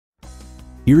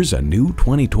Here's a new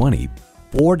 2020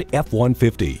 Ford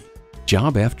F-150.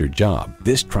 Job after job,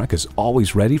 this truck is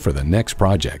always ready for the next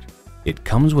project. It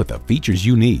comes with the features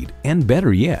you need and,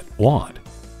 better yet, want.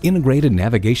 Integrated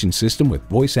navigation system with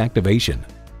voice activation,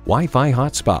 Wi-Fi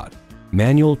hotspot,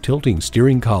 manual tilting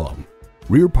steering column,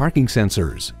 rear parking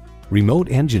sensors, remote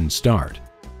engine start,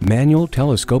 manual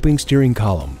telescoping steering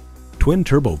column,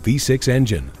 twin-turbo V6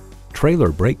 engine,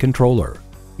 trailer brake controller,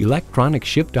 electronic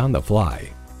shift on the fly,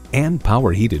 and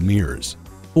power heated mirrors.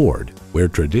 Ford, where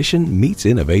tradition meets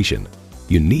innovation.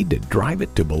 You need to drive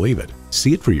it to believe it.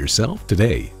 See it for yourself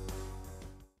today.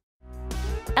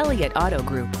 Elliott Auto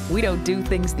Group. We don't do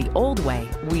things the old way,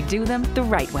 we do them the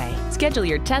right way. Schedule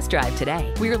your test drive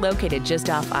today. We're located just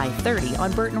off I-30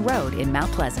 on Burton Road in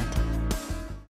Mount Pleasant.